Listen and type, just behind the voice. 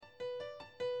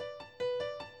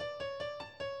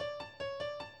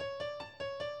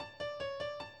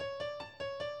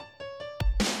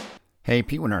Hey,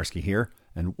 Pete Winarski here,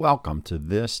 and welcome to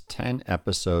this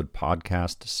 10-episode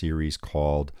podcast series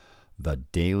called The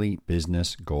Daily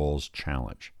Business Goals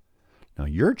Challenge. Now,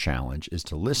 your challenge is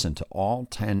to listen to all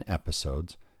 10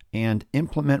 episodes and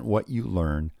implement what you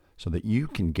learn so that you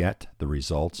can get the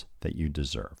results that you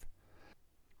deserve.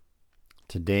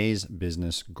 Today's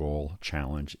business goal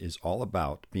challenge is all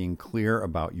about being clear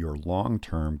about your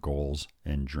long-term goals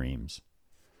and dreams.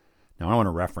 Now, I want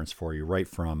to reference for you right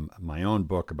from my own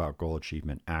book about goal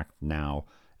achievement, Act Now,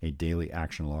 a daily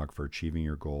action log for achieving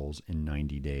your goals in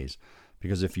 90 days.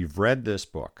 Because if you've read this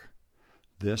book,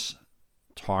 this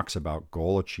talks about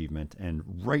goal achievement.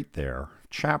 And right there,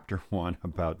 chapter 1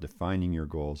 about defining your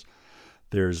goals,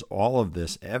 there's all of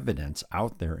this evidence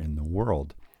out there in the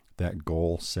world that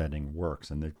goal setting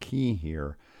works. And the key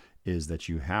here is that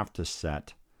you have to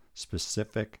set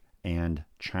specific and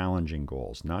challenging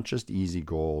goals, not just easy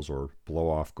goals or blow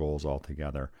off goals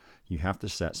altogether. You have to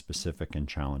set specific and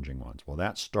challenging ones. Well,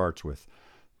 that starts with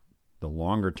the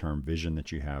longer term vision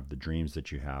that you have, the dreams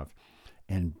that you have,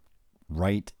 and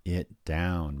write it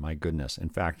down. My goodness. In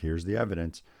fact, here's the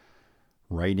evidence.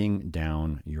 Writing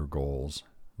down your goals,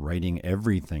 writing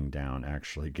everything down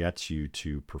actually gets you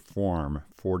to perform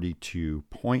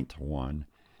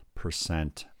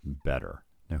 42.1% better.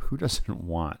 Now, who doesn't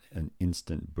want an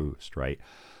instant boost, right?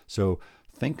 So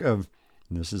think of,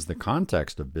 this is the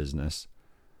context of business,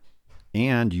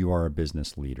 and you are a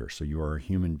business leader. So you are a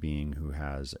human being who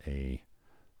has a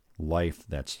life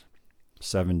that's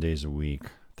 7 days a week,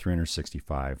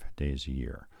 365 days a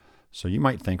year. So you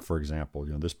might think, for example,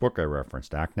 this book I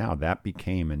referenced, Act Now, that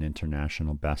became an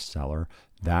international bestseller.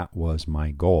 That was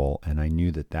my goal, and I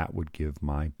knew that that would give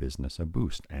my business a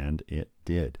boost, and it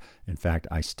did. In fact,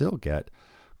 I still get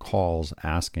calls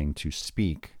asking to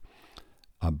speak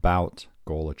about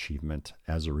goal achievement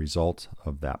as a result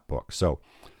of that book. So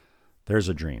there's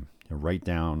a dream. Write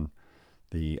down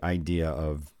the idea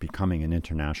of becoming an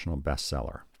international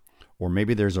bestseller. Or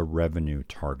maybe there's a revenue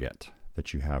target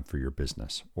that you have for your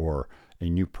business, or a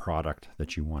new product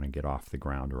that you want to get off the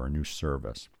ground, or a new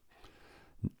service.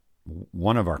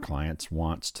 One of our clients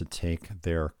wants to take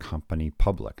their company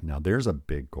public. Now, there's a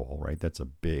big goal, right? That's a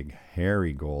big,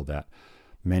 hairy goal that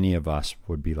many of us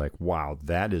would be like, wow,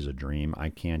 that is a dream. I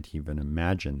can't even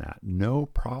imagine that. No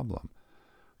problem.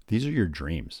 These are your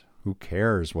dreams. Who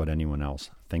cares what anyone else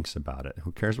thinks about it?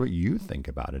 Who cares what you think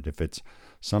about it? If it's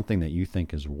something that you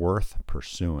think is worth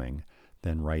pursuing,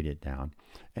 then write it down.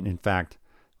 And in fact,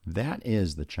 that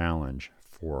is the challenge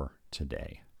for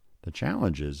today. The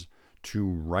challenge is to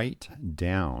write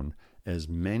down as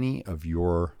many of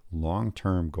your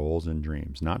long-term goals and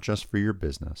dreams, not just for your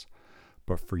business,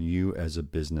 but for you as a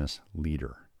business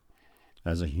leader,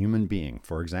 as a human being.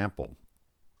 For example,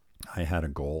 I had a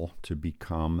goal to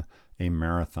become a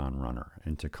marathon runner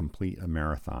and to complete a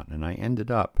marathon. And I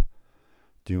ended up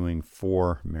doing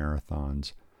 4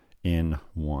 marathons in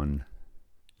 1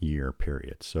 year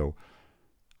period. So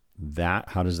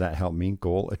how does that help me?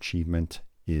 Goal achievement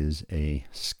is a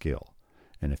skill.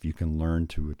 And if you can learn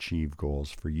to achieve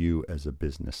goals for you as a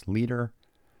business leader,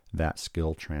 that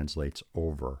skill translates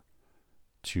over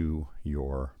to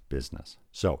your business.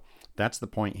 So that's the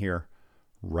point here.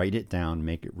 Write it down,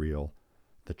 make it real.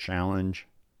 The challenge,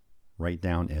 write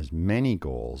down as many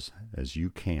goals as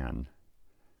you can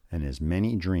and as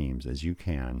many dreams as you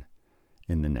can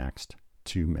in the next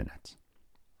 2 minutes.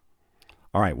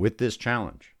 All right, with this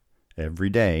challenge, every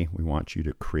day we want you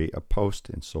to create a post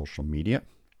in social media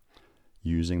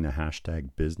using the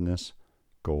hashtag Business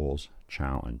Goals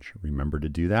Challenge. Remember to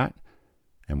do that,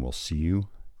 and we'll see you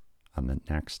on the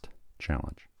next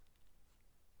challenge.